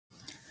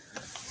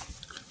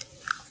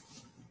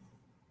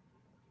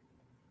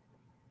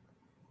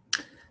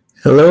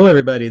Hello,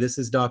 everybody. This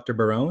is Dr.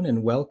 Barone,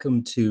 and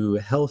welcome to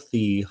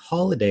Healthy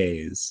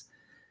Holidays.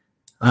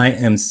 I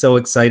am so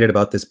excited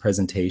about this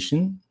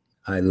presentation.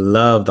 I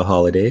love the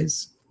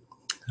holidays.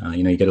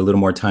 You get a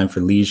little more time for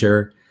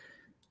leisure,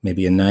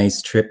 maybe a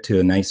nice trip to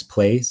a nice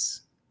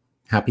place,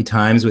 happy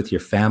times with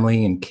your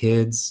family and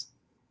kids.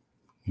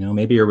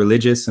 Maybe you're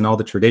religious and all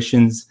the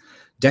traditions,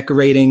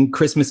 decorating,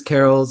 Christmas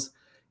carols,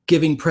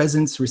 giving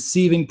presents,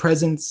 receiving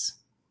presents.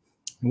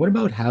 And what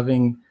about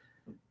having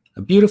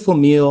a beautiful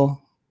meal,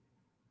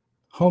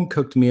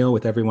 home-cooked meal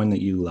with everyone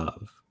that you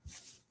love?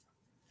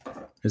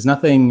 There's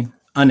nothing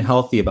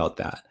unhealthy about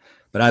that.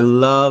 But I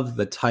love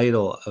the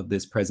title of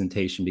this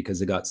presentation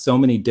because it got so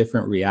many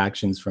different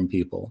reactions from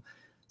people.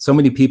 So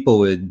many people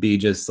would be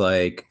just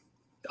like,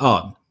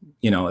 oh,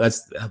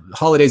 that's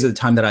holidays are the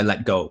time that I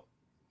let go.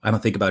 I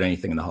don't think about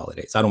anything in the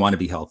holidays. I don't want to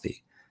be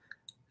healthy,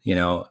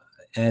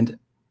 and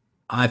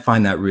I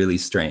find that really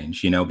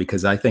strange,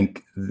 because I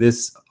think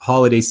this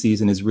holiday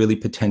season is really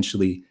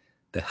potentially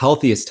the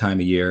healthiest time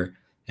of year.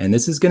 And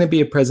this is going to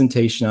be a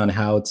presentation on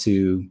how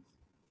to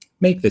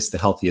make this the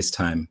healthiest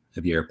time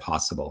of year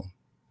possible.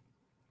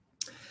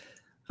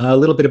 A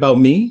little bit about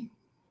me.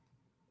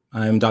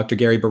 I'm Dr.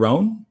 Gary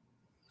Barone.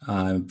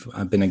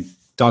 I've been a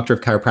doctor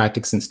of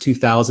chiropractic since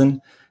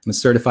 2000. I'm a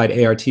certified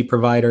ART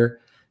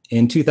provider.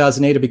 In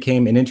 2008, I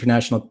became an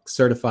international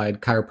certified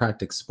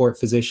chiropractic sport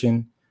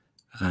physician.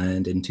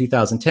 And in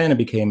 2010, I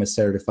became a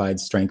certified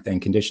strength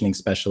and conditioning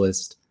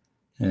specialist.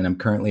 And I'm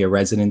currently a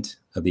resident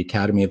of the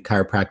Academy of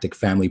Chiropractic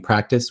Family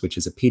Practice, which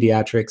is a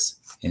pediatrics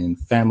and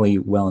family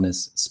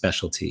wellness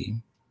specialty.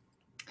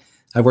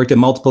 I've worked at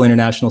multiple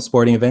international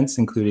sporting events,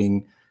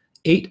 including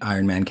 8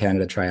 Ironman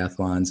Canada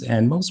triathlons,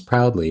 and most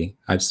proudly,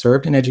 I've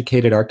served and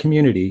educated our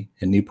community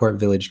in Newport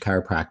Village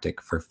Chiropractic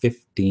for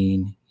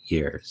 15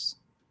 years.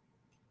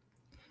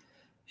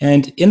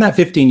 And in that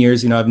 15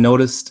 years, I've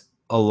noticed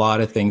a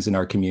lot of things in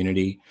our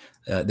community.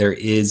 There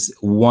is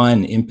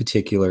one in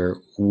particular,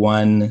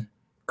 one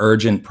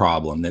urgent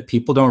problem that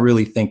people don't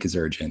really think is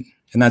urgent.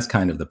 And that's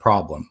kind of the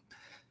problem.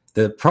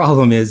 The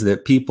problem is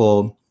that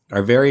people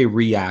are very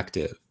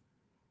reactive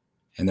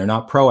and they're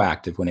not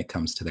proactive when it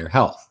comes to their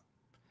health.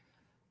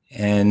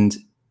 And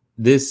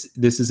this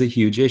is a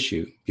huge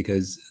issue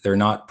because they're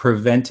not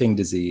preventing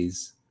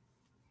disease.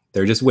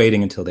 They're just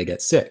waiting until they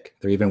get sick.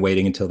 They're even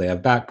waiting until they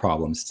have back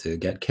problems to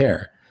get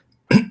care.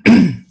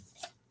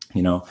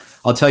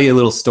 I'll tell you a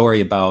little story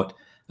about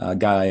a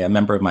guy, a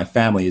member of my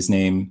family. His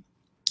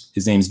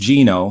name's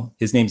Gino.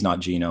 His name's not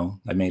Gino.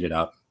 I made it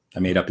up. I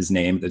made up his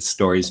name. The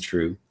story's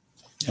true.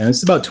 And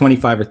it's about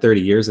 25 or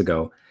 30 years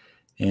ago.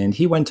 And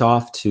he went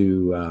off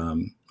to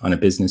on a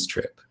business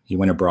trip. He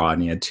went abroad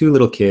and he had 2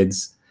 little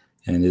kids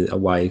and a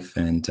wife.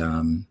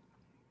 And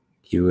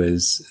he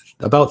was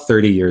about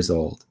 30 years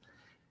old.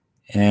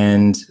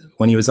 And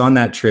when he was on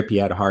that trip, he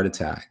had a heart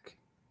attack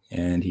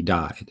and he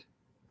died.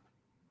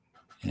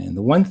 And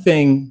the one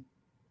thing,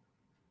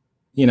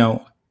 the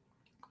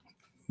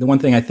one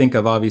thing I think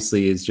of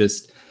obviously is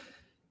just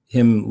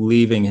him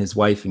leaving his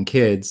wife and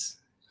kids,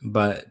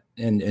 but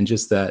and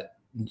just that,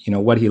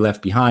 what he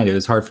left behind. It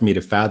was hard for me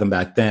to fathom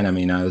back then. I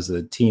mean, I was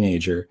a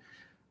teenager,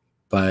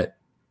 but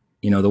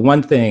the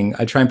one thing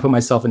I try and put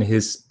myself in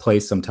his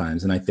place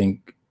sometimes, and I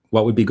think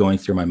what would be going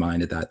through my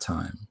mind at that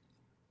time.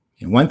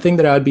 And one thing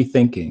that I would be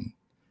thinking,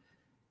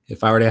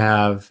 if I were going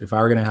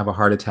to have a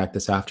heart attack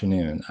this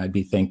afternoon, I'd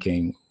be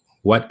thinking,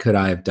 what could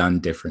I have done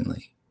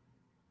differently?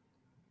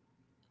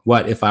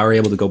 What, if I were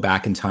able to go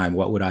back in time,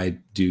 what would I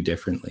do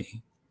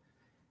differently?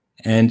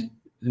 And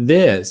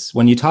this,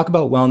 when you talk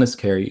about wellness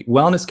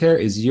care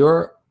is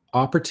your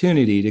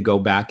opportunity to go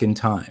back in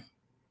time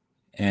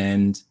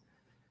and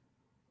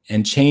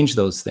change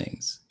those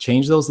things,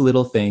 change those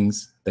little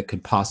things that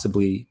could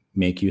possibly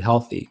make you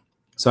healthy.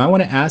 So I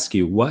want to ask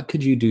you, what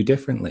could you do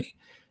differently?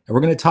 And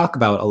we're going to talk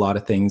about a lot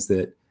of things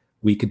that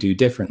we could do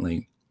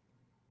differently.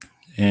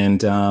 And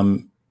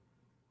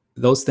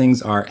those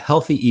things are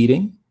healthy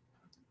eating,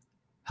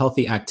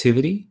 healthy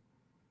activity,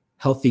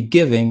 healthy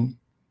giving,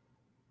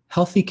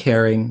 healthy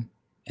caring,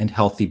 and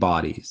healthy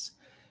bodies.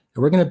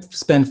 And we're going to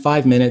spend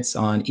 5 minutes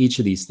on each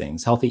of these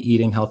things: healthy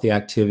eating, healthy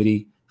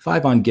activity,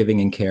 5 on giving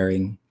and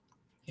caring,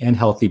 and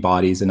healthy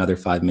bodies, another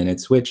 5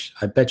 minutes, which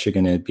I bet you're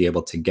going to be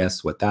able to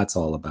guess what that's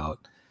all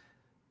about.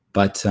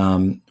 But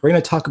we're going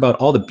to talk about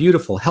all the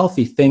beautiful,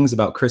 healthy things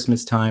about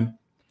Christmas time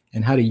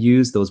and how to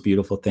use those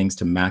beautiful things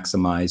to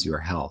maximize your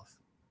health.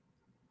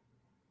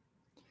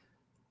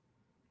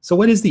 So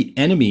what is the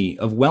enemy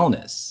of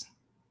wellness,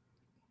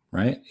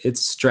 right?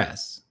 It's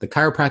stress. The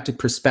chiropractic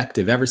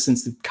perspective, ever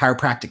since the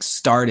chiropractic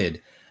started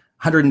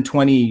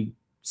 120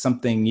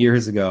 something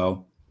years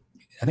ago,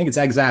 I think it's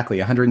exactly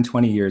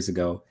 120 years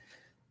ago,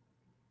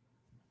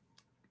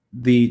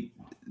 the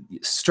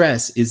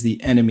stress is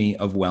the enemy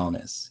of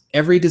wellness.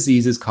 Every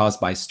disease is caused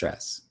by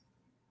stress.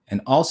 And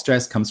all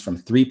stress comes from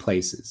 3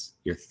 places: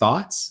 your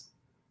thoughts,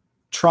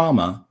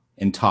 trauma,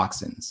 and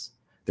toxins.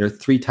 There are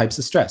 3 types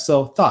of stress.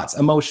 So thoughts,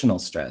 emotional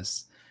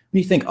stress.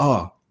 When you think,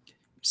 oh,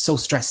 so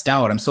stressed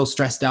out, I'm so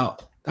stressed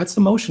out, that's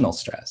emotional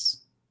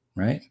stress,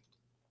 right?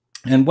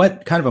 And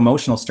what kind of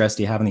emotional stress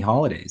do you have in the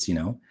holidays?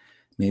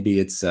 Maybe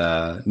it's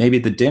maybe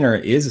the dinner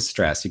is a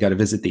stress. You got to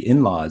visit the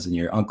in-laws and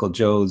your Uncle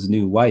Joe's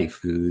new wife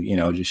who,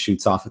 just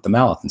shoots off at the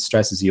mouth and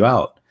stresses you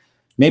out.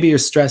 Maybe you're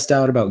stressed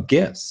out about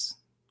gifts,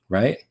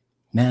 right?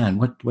 Man,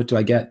 what do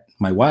I get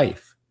my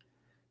wife?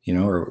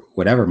 Or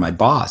whatever, my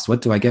boss,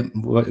 what do I get?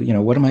 What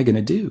am I going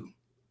to do?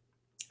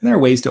 And there are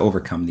ways to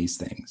overcome these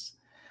things.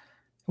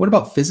 What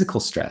about physical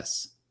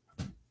stress?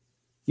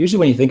 Usually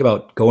when you think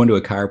about going to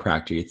a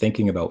chiropractor, you're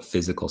thinking about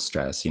physical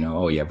stress.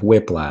 Oh, you have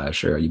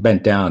whiplash, or you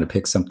bent down to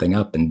pick something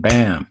up and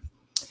bam.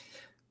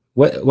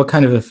 What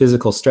kind of a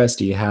physical stress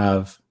do you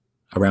have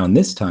around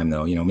this time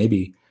though?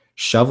 Maybe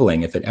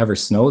shoveling, if it ever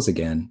snows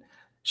again,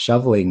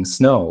 shoveling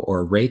snow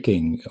or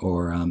raking,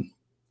 or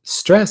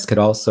stress could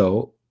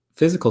also,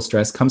 physical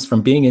stress comes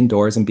from being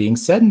indoors and being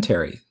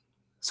sedentary.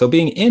 So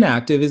being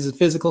inactive is a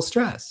physical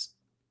stress.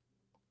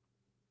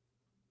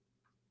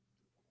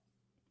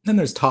 Then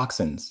there's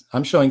toxins.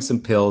 I'm showing some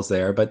pills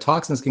there, but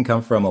toxins can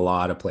come from a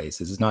lot of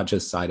places. It's not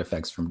just side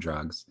effects from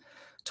drugs.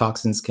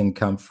 Toxins can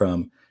come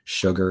from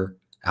sugar,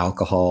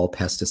 alcohol,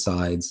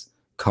 pesticides,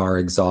 car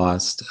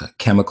exhaust,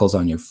 chemicals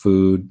on your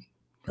food,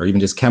 or even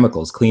just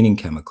chemicals, cleaning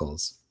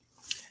chemicals.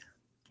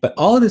 But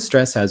all of this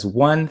stress has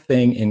one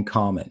thing in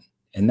common,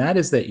 and that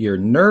is that your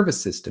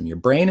nervous system, your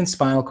brain and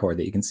spinal cord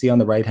that you can see on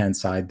the right-hand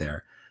side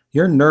there,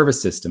 your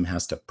nervous system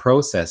has to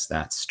process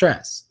that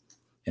stress.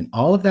 And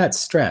all of that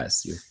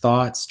stress, your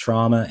thoughts,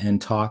 trauma,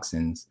 and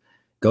toxins,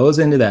 goes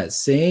into that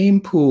same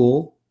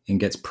pool and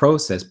gets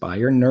processed by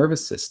your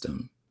nervous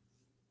system.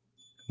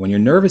 When your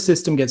nervous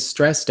system gets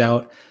stressed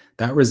out,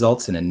 that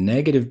results in a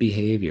negative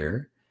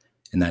behavior,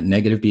 and that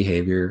negative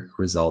behavior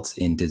results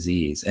in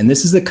disease. And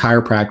this is the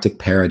chiropractic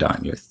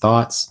paradigm. Your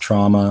thoughts,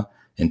 trauma,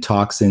 and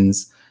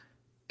toxins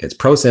gets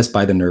processed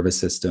by the nervous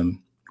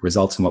system,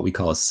 results in what we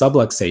call a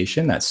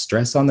subluxation, that's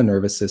stress on the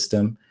nervous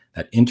system,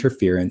 that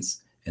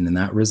interference, and then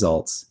that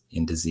results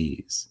in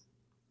disease.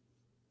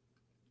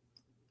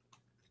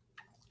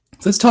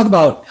 So let's talk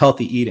about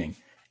healthy eating.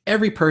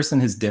 Every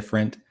person is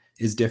different,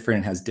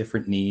 and has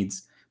different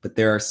needs, but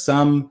there are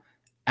some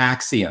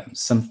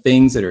axioms, some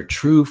things that are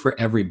true for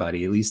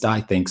everybody, at least I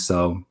think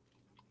so.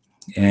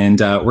 And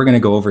we're going to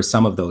go over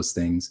some of those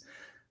things.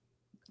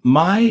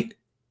 My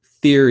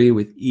theory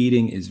with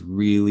eating is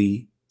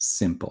really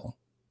simple,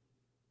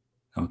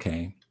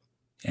 okay?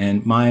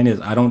 And mine is,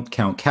 I don't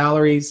count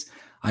calories.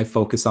 I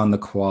focus on the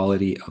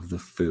quality of the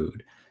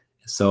food.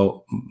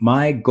 So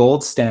my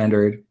gold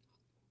standard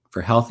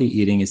for healthy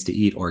eating is to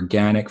eat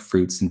organic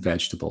fruits and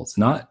vegetables,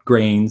 not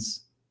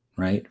grains,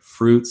 right?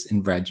 Fruits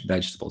and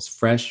vegetables,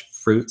 fresh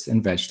fruits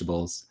and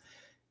vegetables,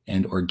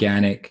 and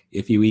organic,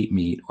 if you eat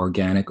meat,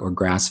 organic or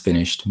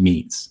grass-finished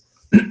meats.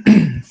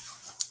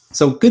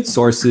 So good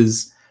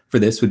sources for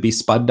this would be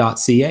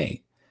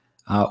spud.ca.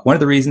 One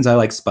of the reasons I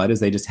like Spud is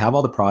they just have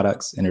all the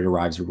products and it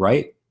arrives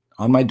right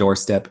on my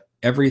doorstep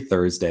every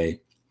Thursday.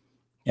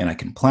 And I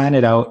can plan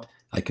it out.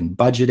 I can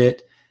budget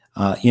it.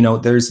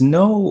 There's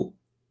no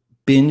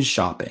binge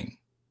shopping.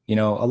 A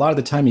lot of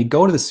the time you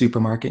go to the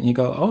supermarket and you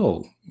go,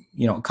 oh,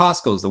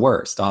 Costco's the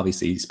worst.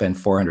 Obviously, you spend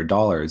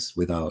 $400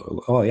 without,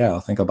 oh yeah, I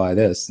think I'll buy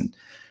this. And,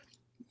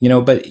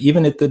 but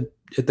even at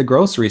the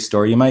grocery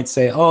store, you might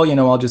say, oh,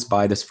 I'll just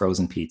buy this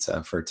frozen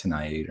pizza for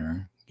tonight,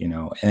 or,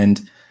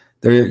 and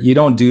there, you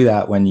don't do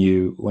that when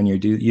you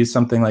use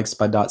something like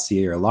spud.ca.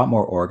 You're a lot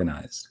more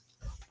organized.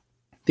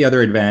 The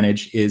other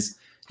advantage is,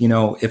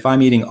 if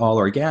I'm eating all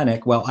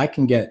organic, well, I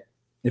can get,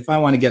 if I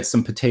want to get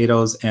some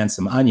potatoes and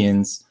some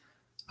onions,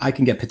 I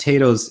can get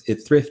potatoes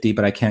at Thrifty,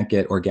 but I can't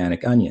get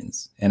organic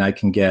onions. And I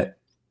can get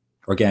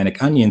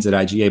organic onions at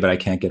IGA, but I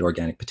can't get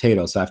organic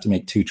potatoes. So I have to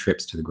make 2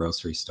 trips to the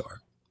grocery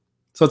store.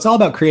 So it's all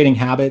about creating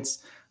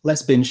habits,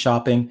 less binge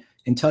shopping.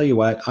 And tell you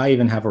what, I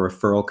even have a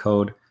referral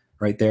code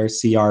right there,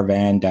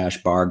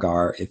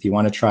 CRVAN-BARGAR. If you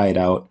want to try it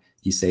out,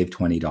 you save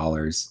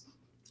 $20.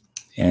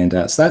 And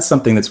so that's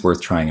something that's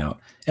worth trying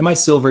out. And my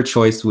silver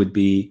choice would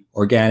be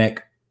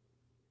organic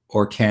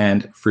or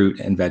canned fruit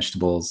and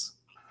vegetables.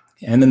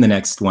 And then the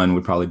next one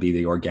would probably be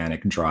the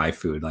organic dry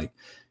food, like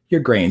your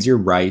grains, your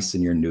rice,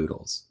 and your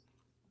noodles.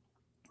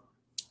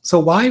 So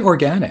why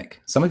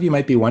organic? Some of you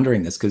might be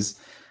wondering this, because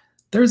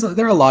there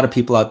are a lot of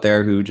people out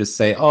there who just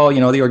say, oh,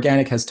 the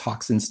organic has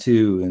toxins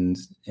too.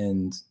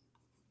 And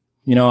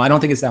I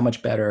don't think it's that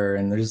much better.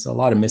 And there's a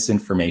lot of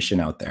misinformation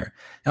out there.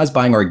 I was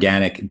buying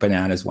organic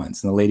bananas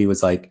once, and the lady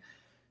was like,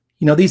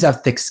 these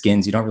have thick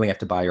skins. You don't really have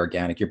to buy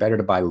organic. You're better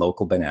to buy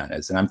local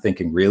bananas. And I'm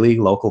thinking, really?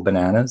 Local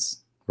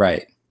bananas?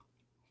 Right.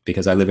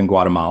 Because I live in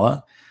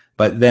Guatemala.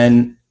 But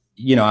then,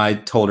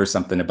 I told her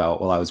something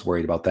about, well, I was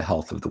worried about the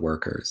health of the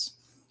workers.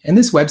 And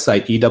this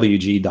website,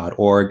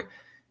 ewg.org,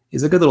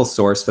 is a good little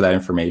source for that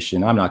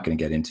information. I'm not going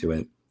to get into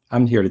it.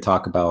 I'm here to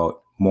talk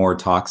about more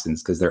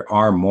toxins, because there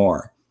are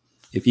more.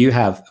 If you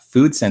have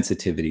food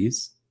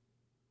sensitivities,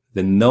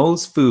 then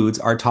those foods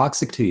are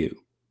toxic to you.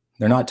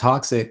 They're not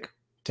toxic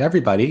to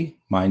everybody,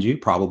 mind you,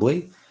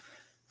 probably,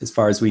 as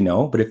far as we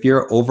know. But if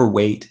you're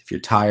overweight, if you're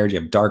tired, you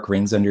have dark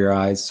rings under your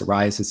eyes,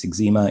 psoriasis,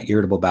 eczema,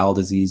 irritable bowel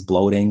disease,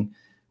 bloating,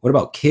 What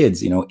about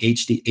kids,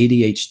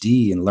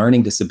 ADHD and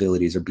learning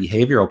disabilities or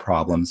behavioral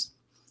problems?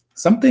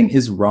 Something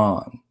is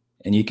wrong,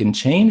 and you can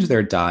change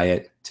their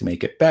diet to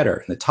make it better.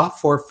 And the top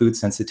 4 food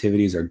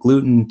sensitivities are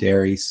gluten,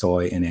 dairy,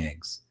 soy, and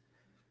eggs.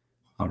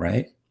 All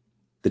right.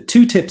 The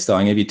 2 tips, though,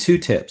 I'm going to give you 2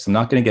 tips. I'm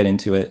not going to get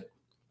into it.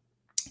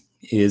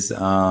 Is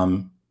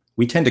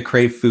we tend to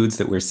crave foods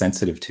that we're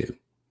sensitive to.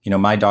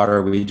 My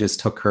daughter, we just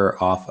took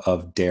her off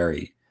of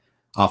dairy,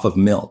 off of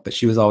milk, but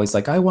she was always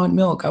like, I want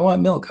milk, I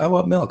want milk, I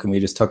want milk. And we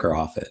just took her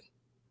off it.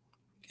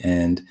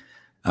 And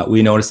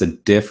we noticed a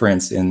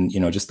difference in,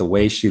 just the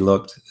way she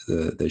looked,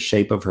 the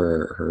shape of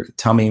her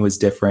tummy was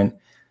different.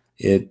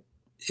 It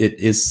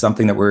is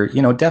something that we're,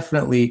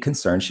 definitely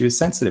concerned she was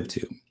sensitive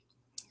to.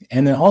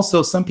 And then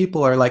also some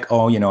people are like,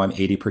 oh, I'm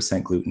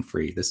 80%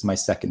 gluten-free. This is my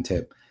second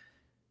tip.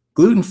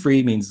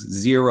 Gluten-free means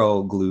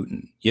 0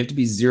 gluten. You have to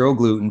be 0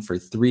 gluten for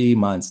 3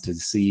 months to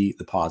see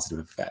the positive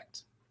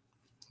effect.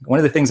 One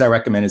of the things I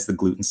recommend is the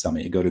Gluten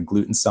Summit. You go to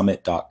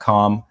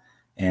glutensummit.com,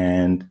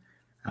 and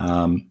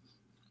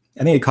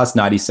I think it costs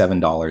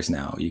 $97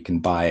 now. You can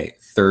buy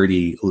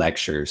 30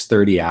 lectures,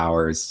 30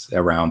 hours,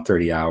 around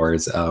 30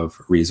 hours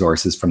of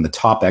resources from the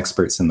top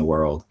experts in the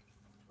world.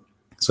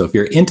 So if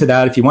you're into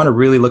that, if you want to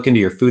really look into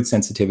your food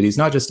sensitivities,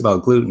 not just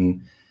about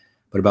gluten,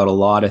 but about a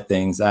lot of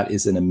things, that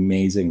is an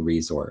amazing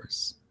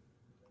resource.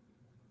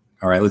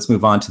 All right, let's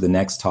move on to the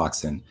next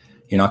toxin.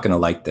 You're not going to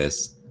like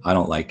this. I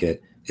don't like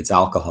it. It's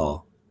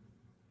alcohol.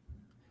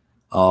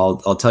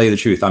 I'll tell you the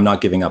truth. I'm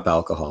not giving up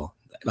alcohol.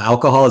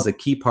 Alcohol is a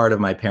key part of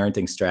my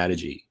parenting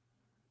strategy.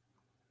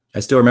 I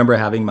still remember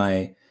having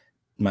my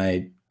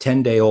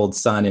 10-day-old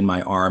son in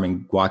my arm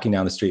and walking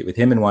down the street with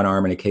him in one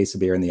arm and a case of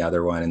beer in the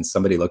other one. And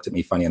somebody looked at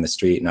me funny on the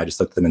street, and I just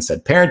looked at them and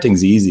said,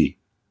 parenting's easy.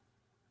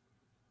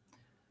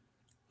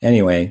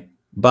 Anyway,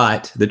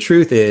 but the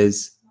truth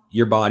is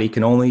your body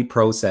can only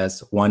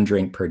process 1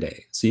 drink per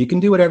day. So you can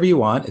do whatever you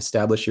want,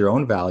 establish your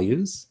own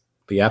values,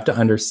 but you have to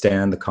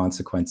understand the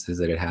consequences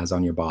that it has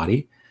on your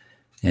body.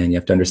 And you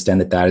have to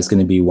understand that that is going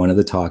to be one of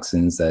the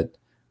toxins that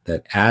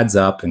adds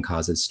up and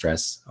causes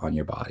stress on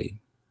your body.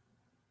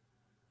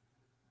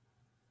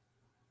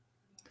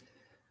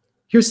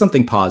 Here's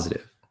something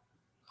positive.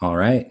 All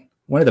right.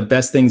 One of the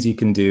best things you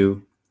can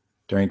do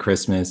during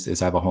Christmas is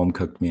have a home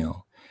cooked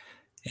meal.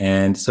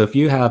 And so if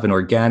you have an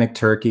organic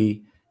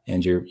turkey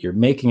and you're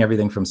making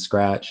everything from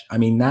scratch, I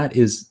mean, that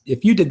is,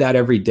 if you did that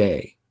every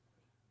day,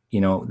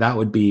 that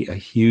would be a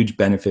huge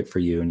benefit for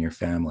you and your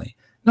family.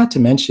 Not to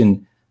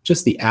mention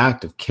just the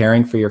act of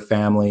caring for your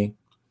family.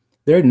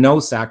 There are no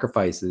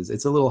sacrifices.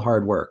 It's a little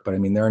hard work, but I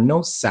mean, there are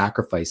no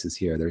sacrifices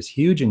here. There's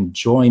huge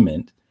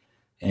enjoyment,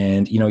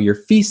 and you're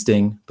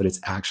feasting, but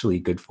it's actually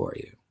good for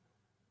you.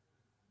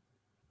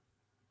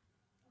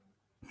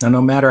 Now,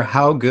 no matter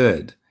how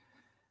good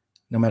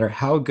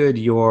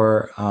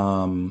your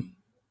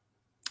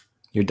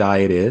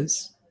diet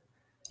is,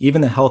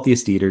 even the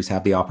healthiest eaters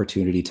have the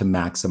opportunity to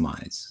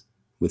maximize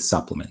with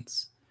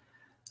supplements.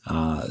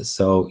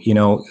 So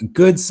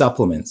good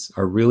supplements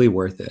are really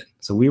worth it.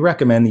 So we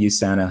recommend the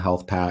USANA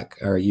Health Pack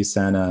or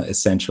USANA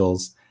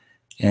Essentials.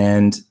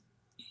 And,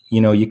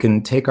 you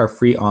can take our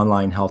free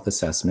online health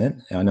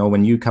assessment. I know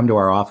when you come to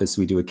our office,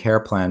 we do a care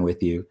plan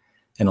with you.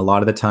 And a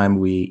lot of the time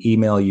we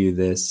email you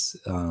this,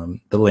 the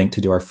link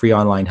to do our free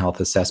online health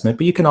assessment,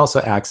 but you can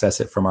also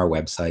access it from our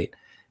website.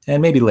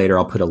 And maybe later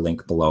I'll put a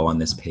link below on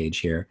this page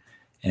here.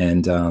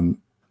 And,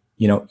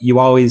 you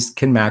always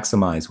can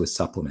maximize with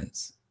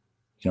supplements.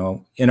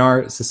 In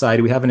our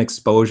society, we have an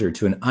exposure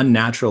to an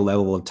unnatural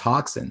level of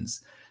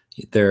toxins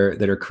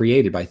that are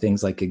created by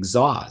things like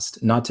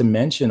exhaust, not to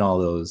mention all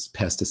those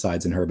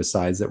pesticides and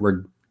herbicides that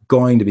we're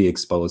going to be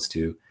exposed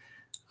to.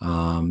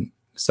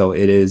 So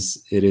it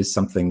is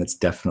something that's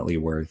definitely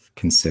worth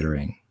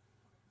considering.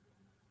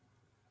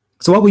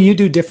 So what will you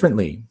do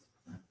differently?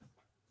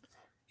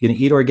 You're going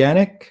to eat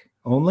organic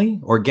only?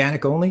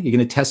 Organic only? You're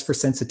going to test for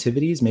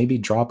sensitivities, maybe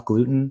drop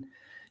gluten?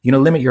 You're going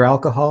to limit your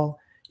alcohol?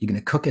 You're going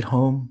to cook at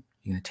home?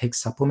 You're going to take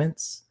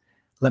supplements?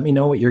 Let me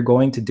know what you're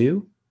going to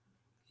do.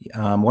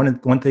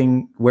 One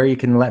thing where you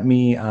can let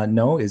me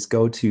know is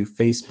go to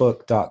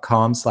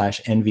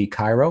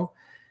facebook.com/envychiro.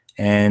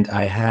 And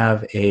I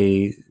have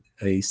a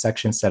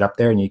section set up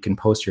there, and you can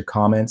post your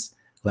comments.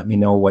 Let me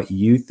know what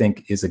you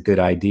think is a good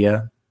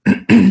idea.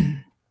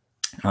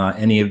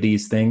 Any of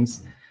these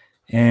things.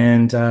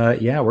 And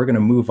yeah, we're going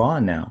to move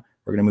on now.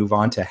 We're going to move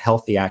on to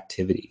healthy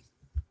activity.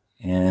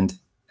 And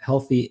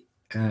healthy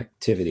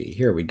activity,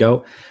 here we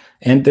go.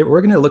 And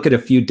we're going to look at a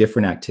few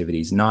different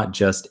activities, not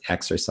just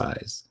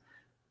exercise.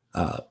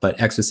 But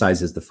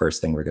exercise is the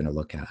first thing we're going to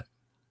look at.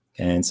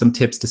 And some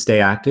tips to stay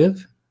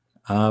active.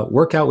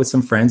 Work out with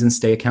some friends and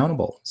stay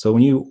accountable. So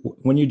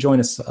when you join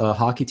a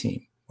hockey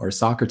team or a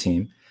soccer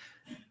team,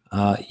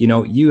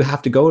 you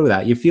have to go to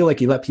that. You feel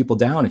like you let people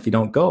down if you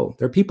don't go.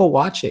 There are people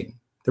watching.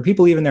 There are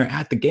people even there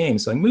at the game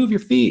saying, move your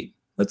feet.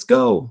 Let's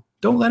go.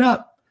 Don't let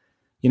up.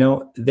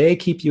 They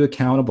keep you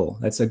accountable.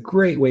 That's a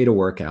great way to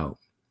work out.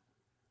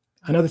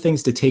 Another thing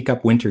is to take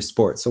up winter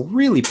sports. So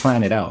really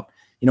plan it out.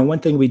 One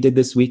thing we did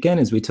this weekend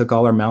is we took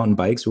all our mountain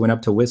bikes. We went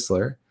up to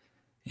Whistler,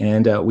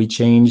 And we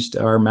changed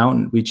our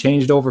mountain. We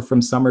changed over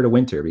from summer to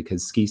winter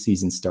because ski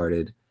season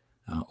started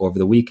over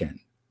the weekend.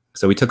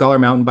 So we took all our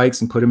mountain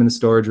bikes and put them in the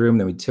storage room.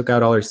 Then we took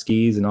out all our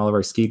skis and all of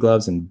our ski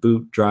gloves and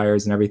boot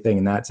dryers and everything,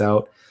 and that's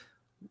out.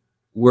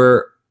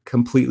 We're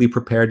completely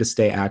prepared to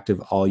stay active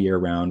all year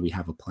round. We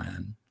have a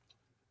plan.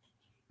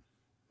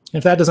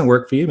 If that doesn't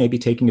work for you, maybe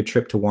taking a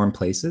trip to warm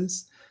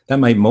places. That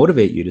might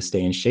motivate you to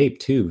stay in shape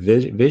too,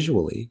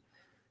 visually.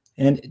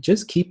 And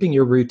just keeping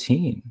your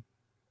routine,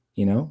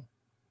 you know.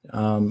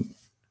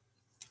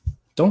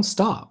 Don't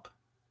stop.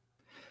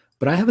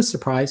 But I have a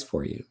surprise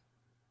for you.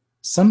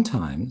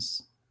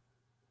 Sometimes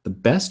the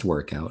best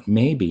workout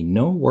may be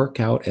no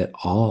workout at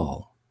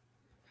all.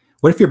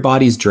 What if your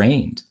body's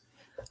drained,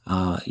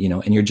 you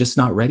know, and you're just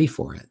not ready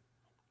for it?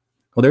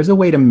 Well, there's a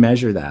way to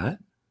measure that,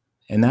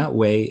 and that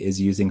way is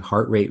using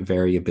heart rate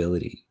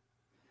variability.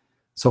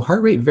 So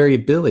heart rate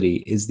variability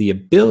is the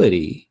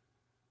ability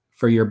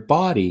for your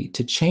body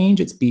to change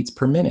its beats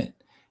per minute.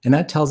 And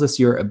that tells us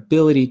your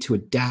ability to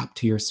adapt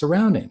to your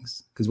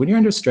surroundings. Because when you're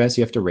under stress,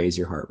 you have to raise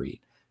your heart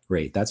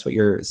rate. That's what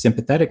your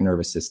sympathetic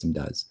nervous system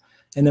does.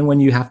 And then when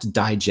you have to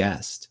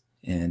digest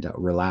and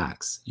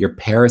relax, your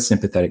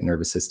parasympathetic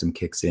nervous system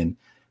kicks in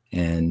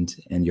and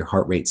your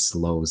heart rate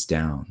slows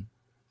down.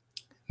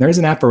 There's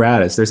an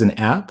apparatus, there's an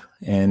app,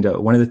 and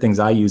one of the things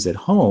I use at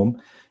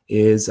home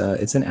is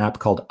it's an app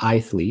called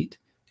iThlete,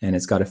 and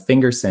it's got a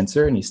finger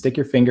sensor, and you stick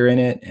your finger in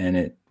it, and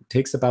it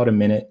takes about a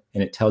minute,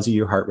 and it tells you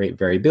your heart rate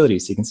variability.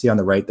 So you can see on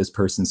the right, this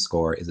person's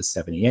score is a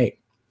 78.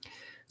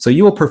 So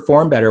you will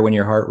perform better when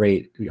your heart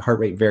rate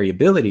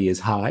variability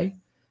is high,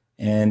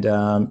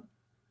 and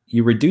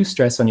you reduce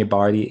stress on your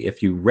body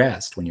if you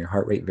rest when your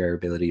heart rate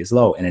variability is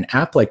low. And an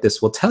app like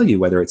this will tell you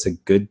whether it's a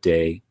good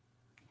day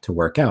to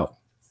work out.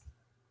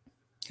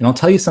 And I'll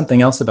tell you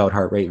something else about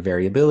heart rate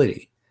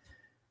variability.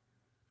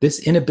 This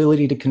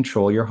inability to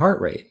control your heart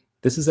rate.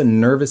 This is a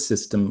nervous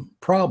system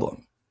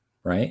problem,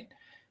 right?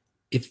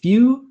 If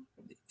you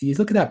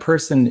look at that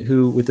person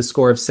who with a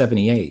score of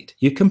 78,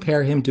 you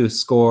compare him to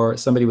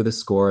somebody with a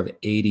score of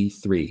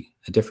 83,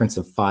 a difference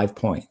of 5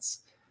 points.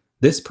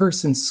 This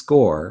person's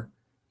score,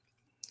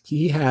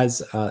 he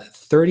has a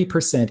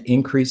 30%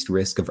 increased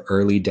risk of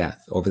early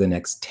death over the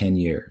next 10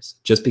 years,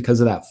 just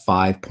because of that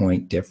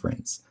 5-point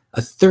difference.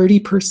 A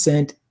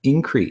 30%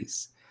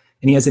 increase.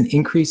 And he has an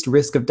increased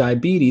risk of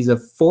diabetes of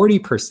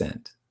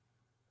 40%.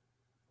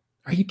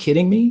 Are you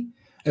kidding me?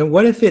 And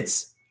what if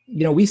it's,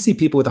 you know, we see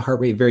people with a heart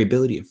rate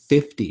variability of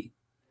 50.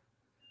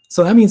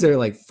 So that means they're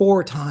like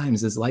 4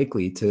 times as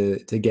likely to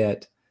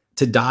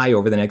die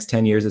over the next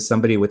 10 years as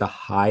somebody with a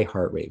high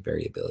heart rate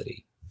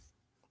variability,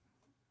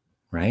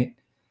 right?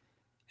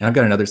 And I've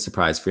got another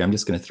surprise for you. I'm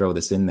just going to throw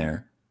this in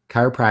there.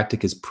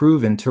 Chiropractic is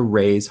proven to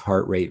raise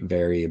heart rate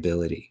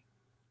variability.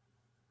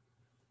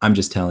 I'm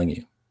just telling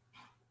you.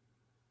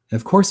 And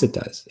of course it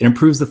does. It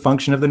improves the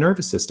function of the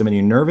nervous system, and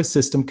your nervous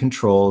system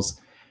controls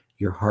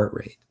your heart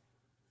rate.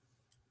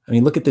 I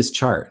mean, look at this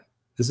chart.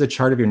 This is a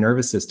chart of your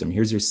nervous system.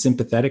 Here's your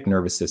sympathetic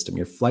nervous system,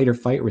 your flight or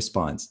fight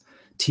response,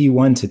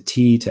 T1 to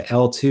T to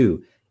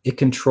L2.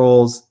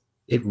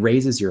 It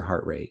raises your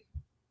heart rate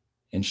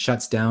and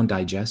shuts down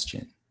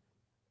digestion.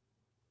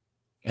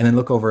 And then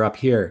look over up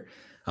here,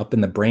 up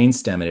in the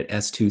brainstem at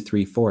S2,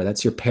 3, 4.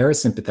 That's your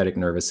parasympathetic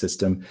nervous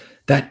system.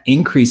 That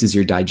increases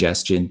your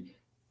digestion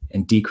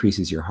and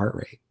decreases your heart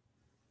rate.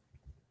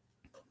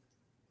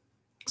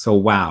 So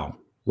wow,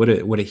 what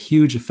a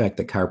huge effect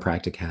that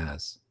chiropractic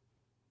has.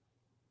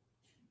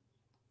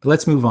 But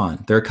let's move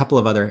on. There are a couple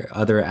of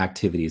other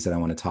activities that I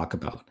want to talk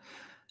about.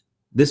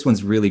 This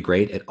one's really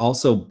great. It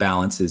also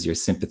balances your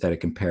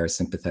sympathetic and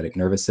parasympathetic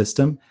nervous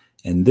system.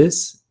 And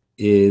this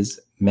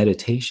is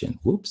meditation.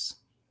 Whoops.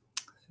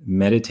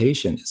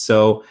 Meditation.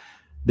 So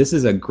this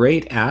is a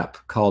great app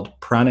called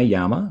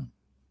Pranayama.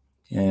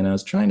 And I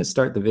was trying to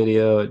start the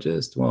video. It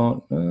just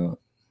won't.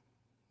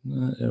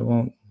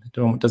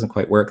 It doesn't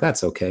quite work.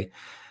 That's okay.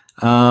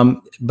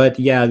 But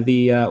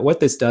yeah, what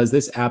this does,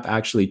 this app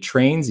actually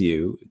trains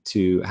you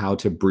to how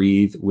to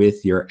breathe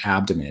with your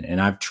abdomen.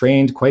 And I've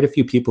trained quite a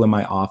few people in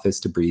my office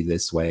to breathe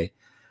this way.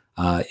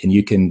 And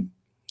you can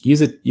use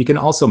it. You can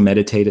also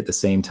meditate at the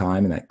same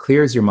time, and that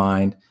clears your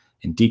mind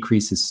and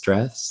decreases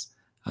stress.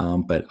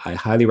 But I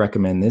highly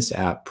recommend this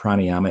app,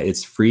 Pranayama.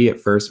 It's free at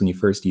first when you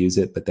first use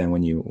it, but then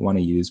when you want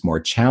to use more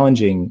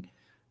challenging,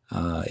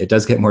 it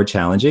does get more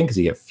challenging because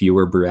you get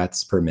fewer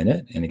breaths per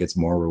minute, and it gets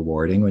more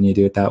rewarding when you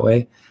do it that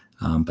way.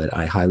 But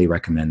I highly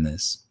recommend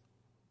this.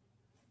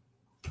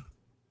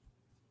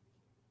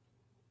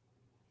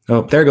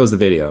 Oh, there goes the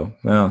video.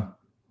 Well,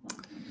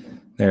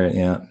 there,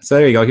 yeah. So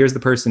there you go. Here's the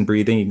person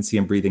breathing. You can see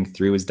him breathing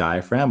through his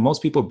diaphragm.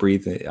 Most people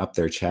breathe up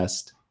their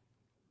chest.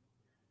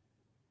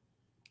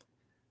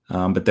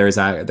 But there's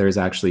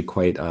actually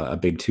quite a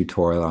big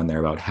tutorial on there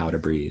about how to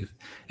breathe.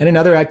 And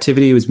another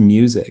activity was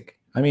music.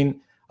 I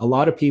mean, a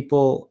lot of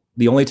people,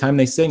 the only time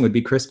they sing would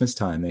be Christmas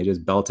time. They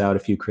just belt out a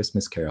few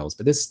Christmas carols.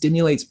 But this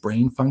stimulates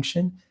brain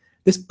function.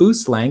 This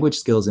boosts language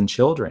skills in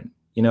children.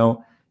 You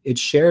know, it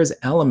shares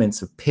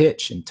elements of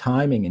pitch and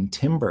timing and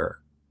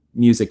timbre,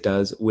 music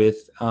does,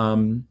 with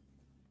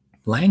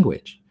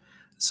language.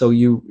 So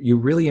you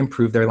really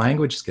improve their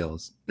language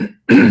skills.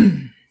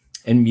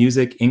 And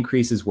music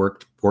increases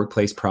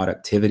workplace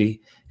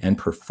productivity and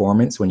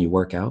performance when you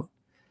work out.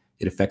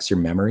 It affects your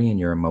memory and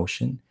your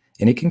emotion,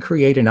 and it can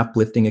create an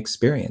uplifting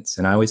experience.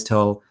 And I always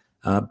tell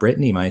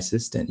Brittany, my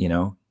assistant,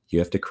 you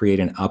have to create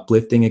an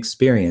uplifting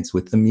experience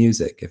with the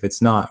music. If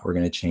it's not, we're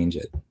going to change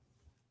it.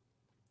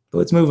 But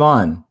let's move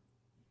on.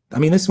 I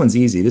mean, this one's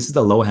easy. This is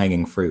the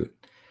low-hanging fruit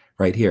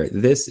right here.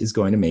 This is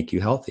going to make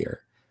you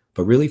healthier,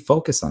 but really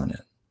focus on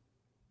it.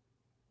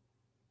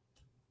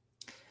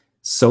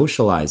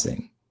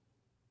 Socializing.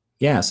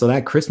 Yeah, so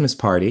that Christmas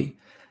party,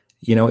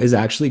 is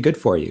actually good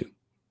for you.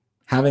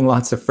 Having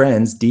lots of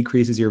friends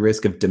decreases your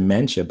risk of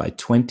dementia by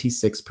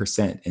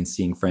 26%, and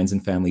seeing friends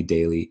and family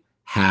daily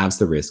halves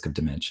the risk of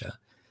dementia.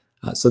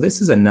 So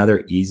this is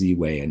another easy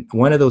way. And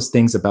one of those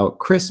things about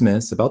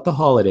Christmas, about the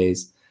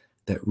holidays,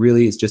 that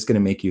really is just going to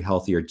make you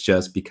healthier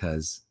just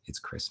because it's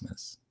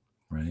Christmas,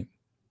 right?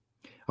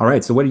 All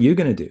right, so what are you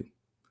going to do?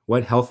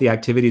 What healthy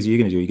activities are you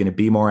going to do? Are you going to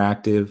be more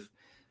active?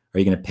 Are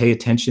you going to pay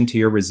attention to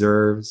your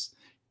reserves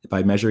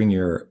by measuring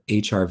your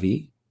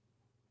HRV?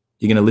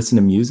 You're going to listen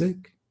to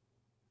music?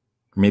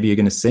 Or maybe you're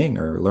going to sing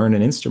or learn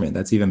an instrument.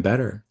 That's even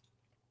better.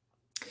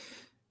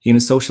 You're going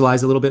to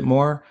socialize a little bit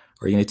more,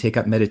 or you're going to take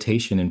up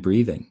meditation and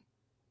breathing.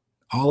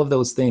 All of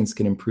those things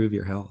can improve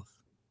your health.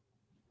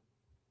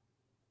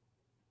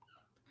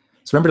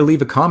 So remember to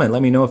leave a comment.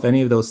 Let me know if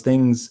any of those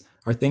things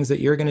are things that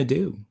you're going to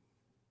do.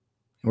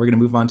 And we're going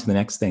to move on to the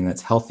next thing.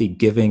 That's healthy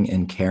giving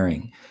and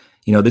caring.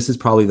 This is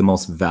probably the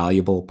most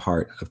valuable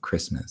part of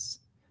Christmas.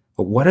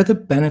 But what are the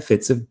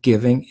benefits of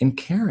giving and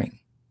caring,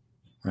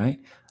 right?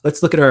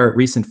 Let's look at our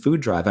recent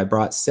food drive. I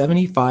brought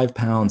 75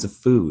 pounds of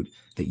food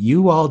that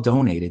you all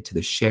donated to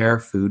the Share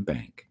Food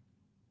Bank.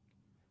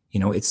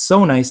 It's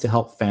so nice to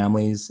help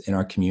families in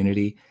our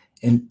community.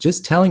 And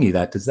just telling you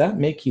that, does that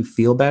make you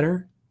feel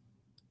better?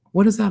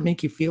 What does that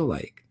make you feel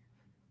like?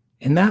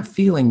 And that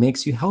feeling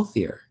makes you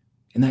healthier,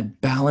 and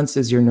that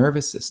balances your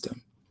nervous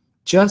system.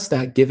 Just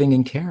that giving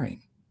and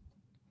caring.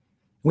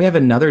 We have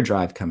another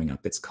drive coming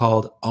up. It's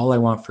called All I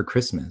Want for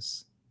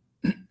Christmas.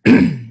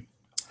 And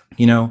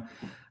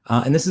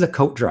this is a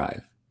coat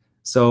drive.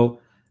 So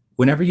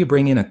whenever you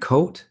bring in a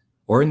coat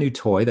or a new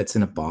toy that's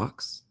in a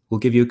box, we'll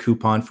give you a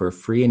coupon for a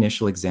free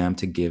initial exam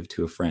to give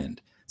to a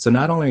friend. So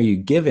not only are you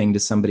giving to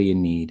somebody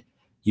in need,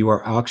 you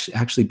are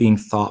actually being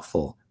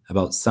thoughtful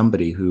about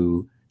somebody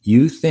who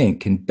you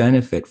think can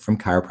benefit from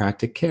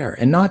chiropractic care,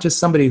 and not just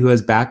somebody who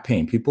has back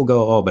pain. People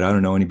go, oh, but I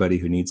don't know anybody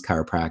who needs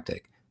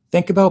chiropractic.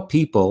 Think about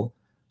people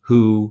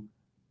who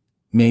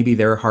maybe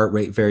their heart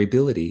rate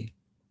variability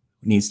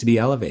needs to be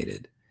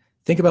elevated.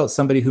 Think about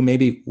somebody who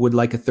maybe would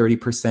like a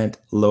 30%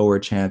 lower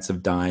chance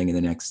of dying in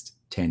the next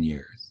 10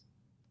 years.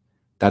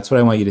 That's what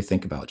I want you to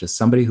think about. Just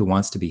somebody who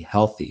wants to be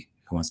healthy,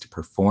 who wants to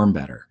perform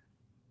better.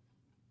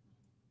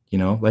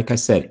 Like I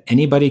said,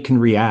 anybody can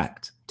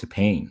react to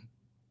pain,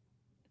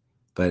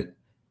 but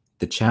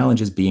the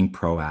challenge is being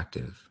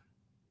proactive.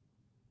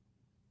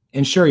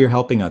 And sure, you're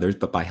helping others,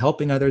 but by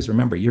helping others,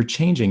 remember, you're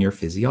changing your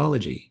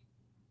physiology.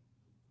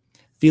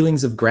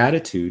 Feelings of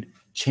gratitude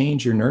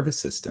change your nervous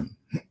system.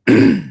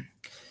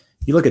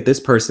 You look at this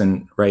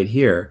person right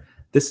here.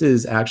 This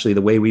is actually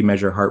the way we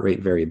measure heart rate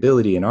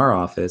variability in our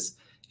office,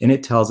 and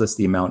it tells us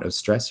the amount of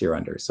stress you're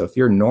under. So if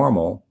you're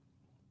normal,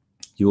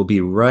 you will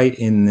be right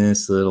in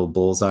this little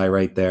bullseye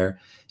right there.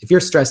 If you're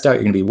stressed out,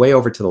 you're going to be way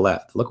over to the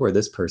left. Look where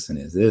this person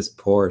is. This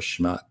poor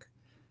schmuck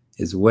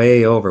is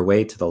way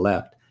to the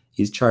left.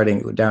 He's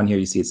charting down here.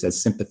 You see it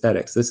says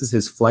sympathetics. This is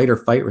his flight or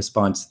fight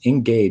response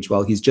engaged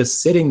while he's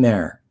just sitting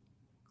there.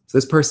 So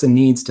this person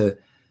needs to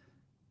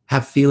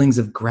have feelings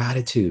of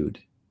gratitude.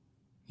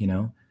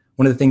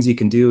 One of the things you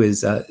can do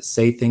is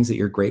say things that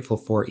you're grateful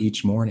for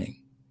each morning.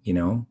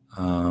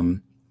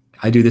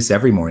 I do this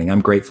every morning.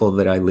 I'm grateful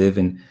that I live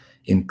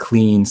in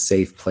clean,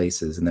 safe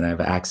places, and that I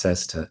have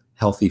access to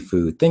healthy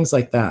food, things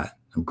like that.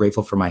 I'm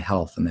grateful for my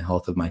health and the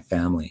health of my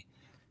family.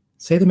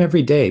 Say them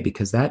every day,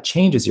 because that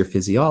changes your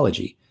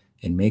physiology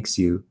and makes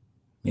you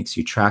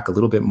track a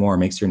little bit more,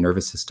 makes your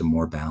nervous system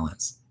more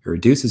balanced. It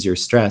reduces your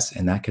stress,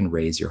 and that can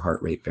raise your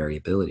heart rate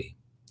variability.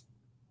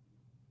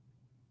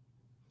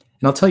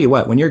 And I'll tell you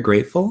what, when you're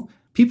grateful,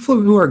 people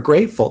who are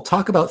grateful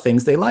talk about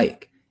things they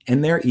like,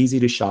 and they're easy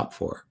to shop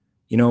for.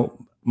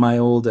 My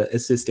old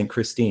assistant,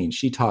 Christine,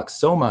 she talks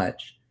so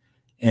much,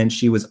 and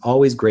she was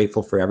always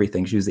grateful for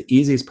everything. She was the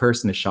easiest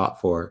person to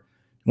shop for.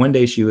 One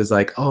day she was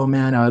like, oh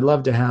man, I would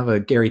love to have a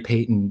Gary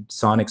Payton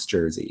Sonics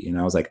jersey. And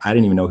I was like, I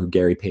didn't even know who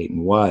Gary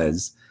Payton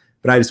was,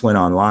 but I just went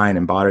online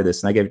and bought her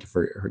this, and I gave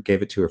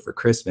it to her for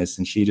Christmas.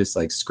 And she just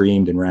like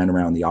screamed and ran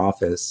around the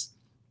office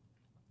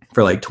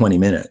for like 20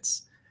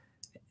 minutes,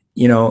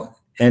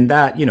 and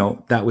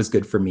that was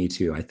good for me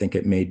too. I think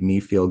it made me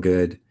feel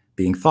good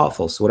being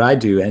thoughtful. So what I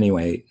do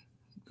anyway,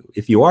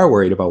 if you are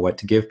worried about what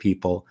to give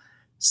people,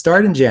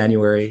 start in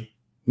January,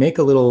 make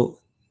a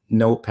little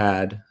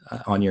notepad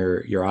on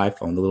your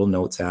iPhone, the little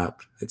notes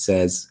app. It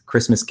says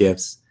Christmas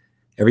gifts.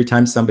 Every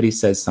time somebody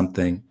says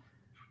something,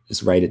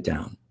 just write it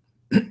down.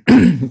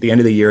 At the end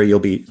of the year, you'll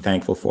be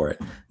thankful for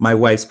it. My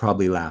wife's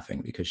probably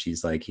laughing because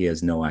she's like, he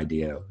has no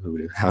idea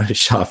how to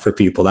shop for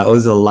people. That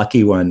was a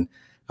lucky one,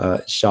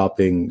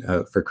 shopping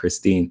for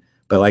Christine.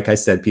 But like I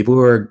said, people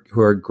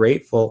who are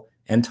grateful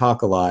and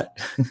talk a lot,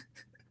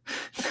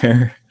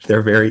 they're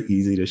very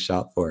easy to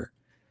shop for.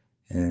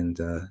 And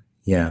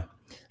yeah,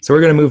 so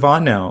we're going to move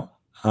on now.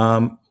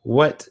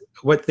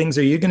 What things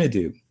are you going to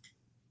do?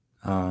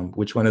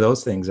 Which one of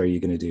those things are you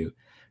going to do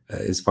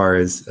as far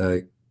as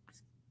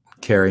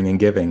caring and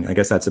giving? I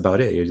guess that's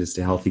about it. You're just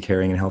a healthy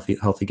caring and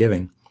healthy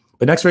giving.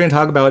 But next we're going to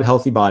talk about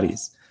healthy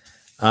bodies.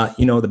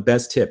 You know, the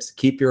best tips: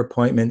 keep your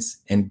appointments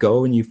and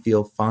go when you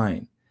feel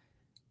fine.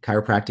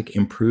 Chiropractic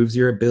improves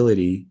your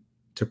ability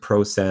to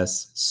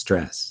process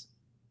stress.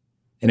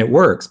 And it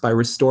works by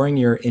restoring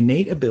your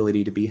innate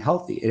ability to be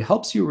healthy. It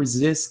helps you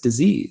resist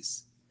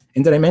disease.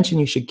 And did I mention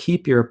you should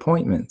keep your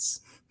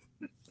appointments?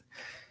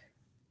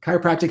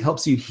 Chiropractic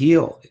helps you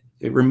heal.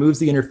 It removes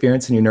the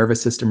interference in your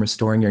nervous system,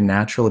 restoring your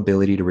natural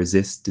ability to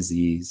resist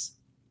disease.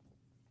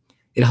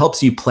 It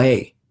helps you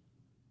play.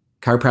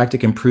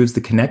 Chiropractic improves the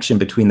connection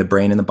between the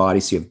brain and the body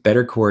so you have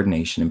better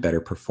coordination and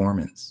better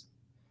performance.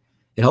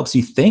 It helps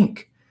you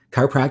think.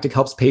 Chiropractic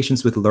helps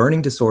patients with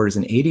learning disorders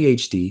and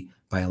ADHD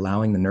by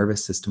allowing the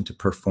nervous system to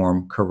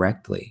perform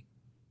correctly.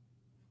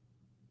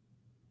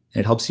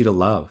 It helps you to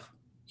love.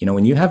 You know,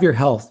 when you have your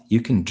health, you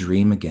can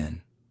dream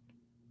again.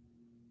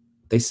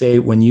 They say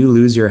when you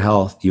lose your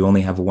health, you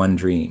only have one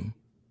dream.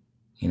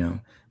 You know,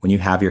 when you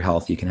have your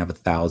health, you can have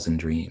 1,000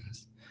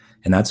 dreams.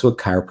 And that's what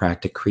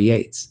chiropractic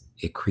creates.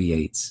 It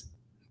creates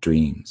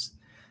dreams.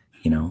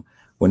 You know,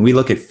 when we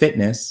look at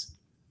fitness,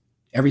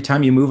 every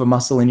time you move a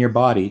muscle in your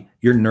body,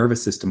 your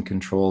nervous system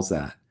controls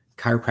that.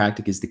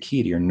 Chiropractic is the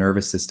key to your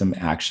nervous system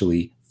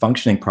actually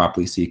functioning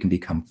properly so you can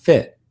become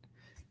fit.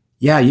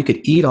 Yeah, you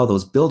could eat all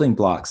those building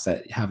blocks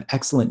that have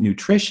excellent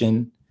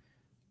nutrition,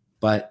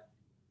 but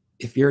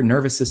if your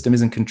nervous system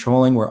isn't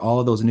controlling where all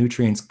of those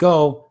nutrients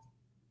go,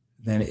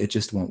 then it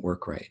just won't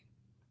work right.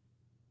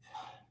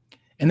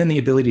 And then the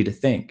ability to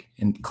think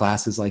in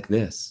classes like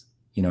this,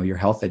 you know, your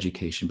health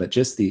education, but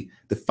just the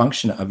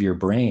function of your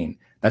brain.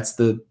 That's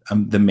the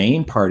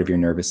main part of your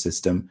nervous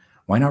system.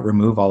 Why not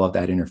remove all of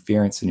that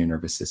interference in your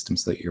nervous system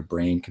so that your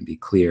brain can be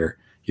clear,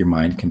 your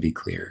mind can be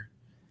clear?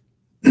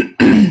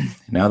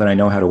 Now that I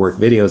know how to work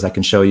videos, I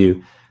can show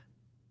you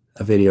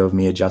a video of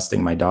me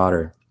adjusting my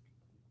daughter.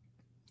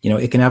 You know,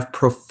 it can have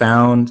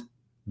profound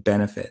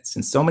benefits.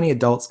 And so many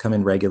adults come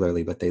in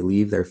regularly, but they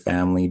leave their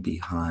family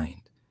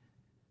behind.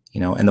 You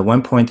know, and the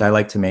one point I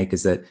like to make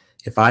is that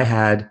if I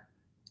had,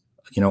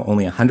 you know,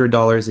 only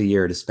 $100 a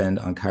year to spend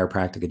on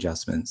chiropractic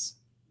adjustments,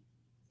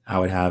 I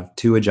would have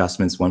 2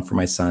 adjustments, one for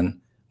my son,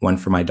 one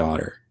for my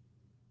daughter.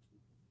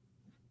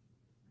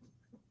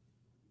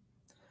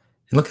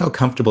 And look how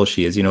comfortable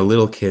she is. You know,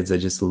 little kids, I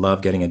just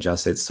love getting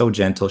adjusted. It's so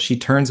gentle. She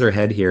turns her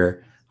head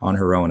here on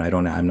her own.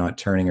 I'm not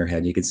turning her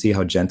head. You can see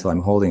how gentle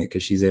I'm holding it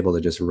because she's able to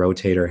just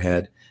rotate her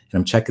head. And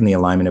I'm checking the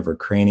alignment of her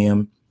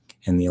cranium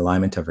and the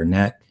alignment of her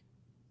neck.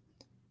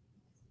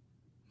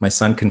 My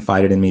son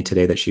confided in me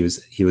today that he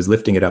was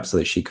lifting it up so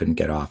that she couldn't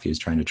get off. He was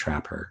trying to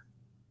trap her.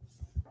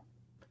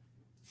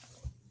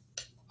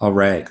 All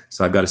right,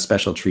 so I've got a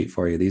special treat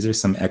for you. These are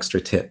some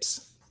extra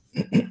tips.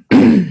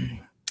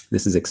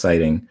 This is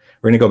exciting.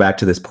 We're going to go back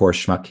to this poor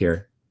schmuck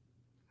here.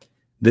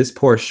 This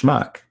poor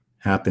schmuck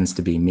happens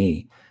to be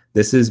me.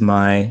 This is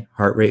my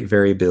heart rate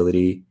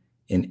variability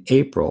in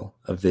April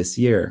of this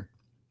year.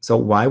 So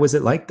why was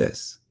it like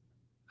this?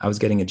 I was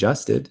getting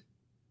adjusted.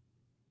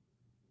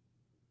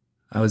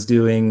 I was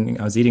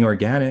eating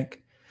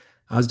organic.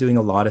 I was doing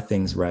a lot of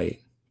things right.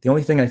 The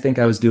only thing I think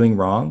I was doing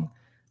wrong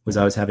was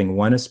I was having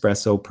 1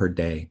 espresso per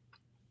day.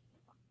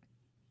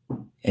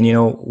 And, you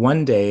know,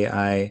 one day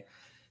I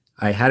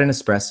had an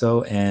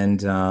espresso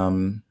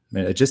and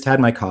I just had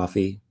my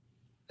coffee,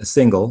 a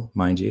single,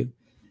 mind you.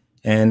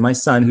 And my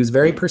son, who's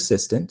very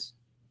persistent,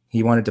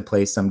 he wanted to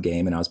play some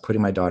game and I was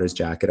putting my daughter's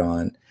jacket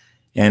on.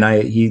 And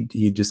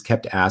he just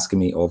kept asking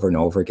me over and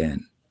over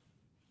again.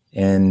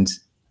 And,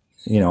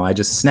 you know, I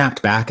just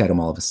snapped back at him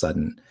all of a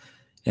sudden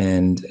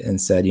and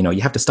said, you know,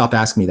 you have to stop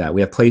asking me that.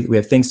 We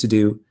have things to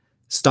do.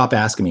 Stop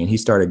asking me. And he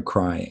started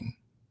crying.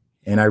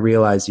 And I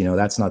realized, you know,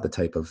 that's not the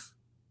type of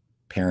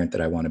parent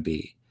that I want to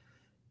be.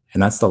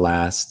 And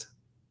that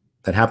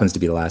happens to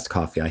be the last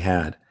coffee I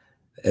had.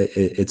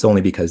 It's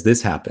only because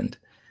this happened.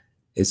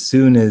 As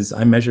soon as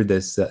I measured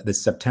this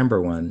September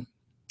one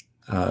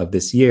of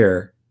this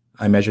year,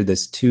 I measured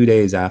this 2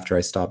 days after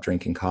I stopped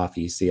drinking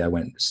coffee. You see, I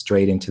went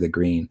straight into the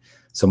green.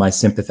 So my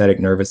sympathetic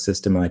nervous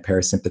system and my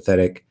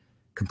parasympathetic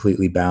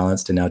completely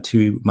balanced. And now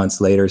 2 months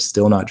later,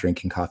 still not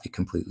drinking coffee,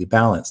 completely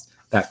balanced.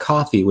 That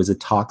coffee was a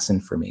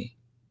toxin for me.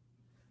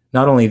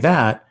 Not only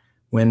that,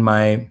 let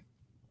me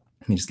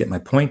just get my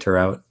pointer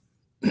out.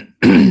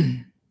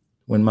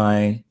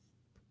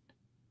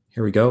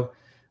 Here we go.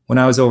 When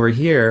I was over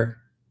here,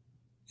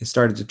 it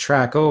started to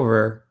track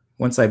over.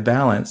 Once I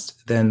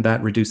balanced, then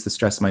that reduced the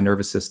stress of my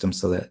nervous system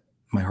so that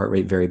my heart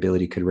rate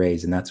variability could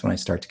raise. And that's when I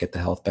start to get the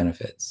health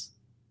benefits,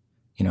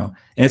 you know,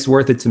 and it's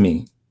worth it to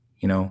me.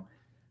 You know,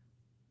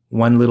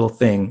 one little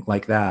thing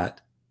like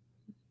that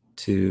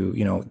to,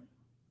 you know,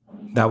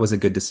 that was a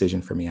good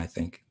decision for me. I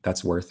think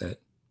that's worth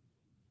it.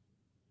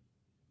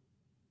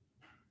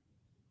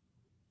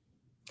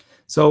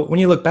 So when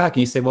you look back and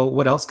you say, well,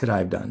 what else could I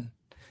have done?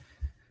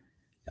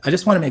 I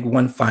just want to make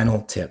one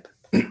final tip,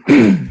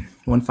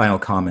 one final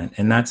comment,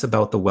 and that's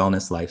about the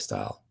wellness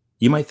lifestyle.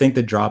 You might think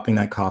that dropping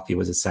that coffee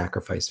was a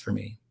sacrifice for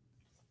me.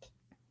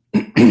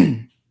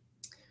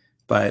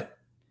 But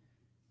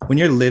when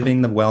you're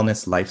living the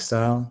wellness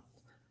lifestyle,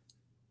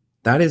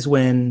 that is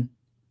when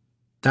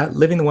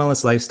living the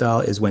wellness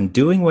lifestyle is when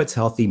doing what's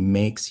healthy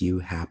makes you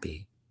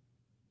happy.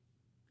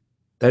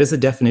 That is the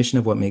definition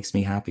of what makes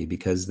me happy,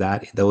 because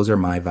those are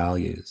my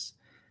values.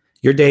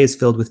 Your day is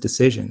filled with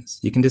decisions.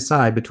 You can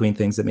decide between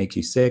things that make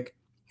you sick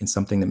and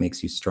something that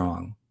makes you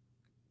strong.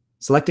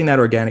 Selecting that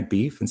organic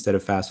beef instead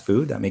of fast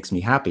food, that makes me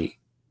happy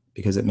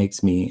because it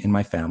makes me and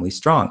my family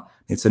strong.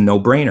 It's a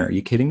no-brainer. Are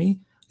you kidding me?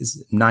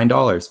 It's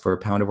 $9 for a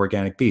pound of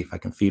organic beef. I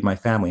can feed my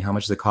family. How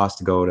much does it cost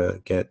to go to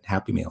get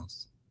Happy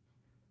Meals?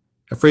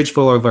 A fridge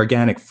full of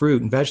organic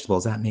fruit and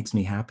vegetables, that makes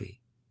me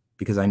happy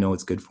because I know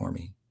it's good for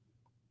me.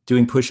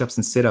 Doing push-ups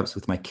and sit-ups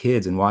with my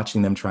kids and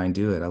watching them try and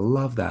do it. I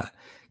love that.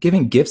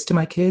 Giving gifts to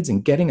my kids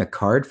and getting a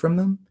card from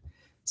them.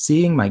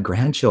 Seeing my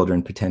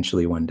grandchildren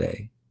potentially one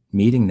day.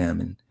 Meeting them,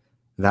 and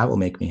that will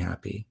make me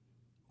happy.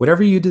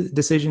 Whatever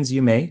decisions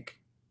you make,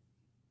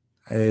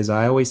 as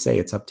I always say,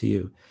 it's up to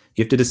you.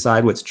 You have to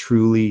decide what's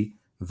truly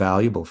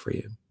valuable for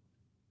you.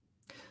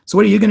 So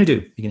what are you going to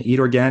do? You're going to eat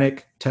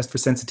organic, test for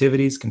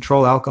sensitivities,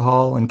 control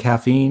alcohol and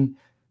caffeine,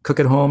 cook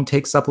at home,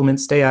 take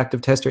supplements, stay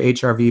active, test your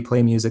HRV,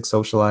 play music,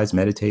 socialize,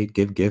 meditate,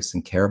 give gifts,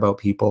 and care about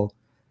people,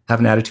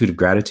 have an attitude of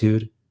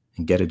gratitude,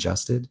 and get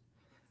adjusted.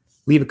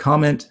 Leave a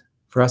comment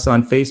for us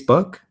on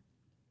Facebook.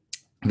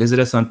 Visit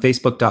us on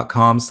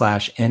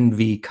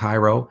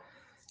facebook.com/nvchiro.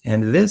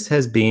 And this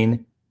has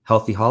been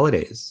Healthy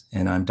Holidays.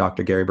 And I'm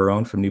Dr. Gary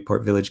Barone from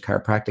Newport Village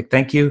Chiropractic.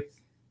 Thank you.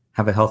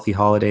 Have a healthy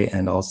holiday,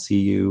 and I'll see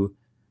you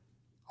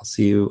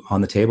on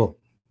the table.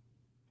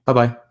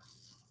 Bye-bye.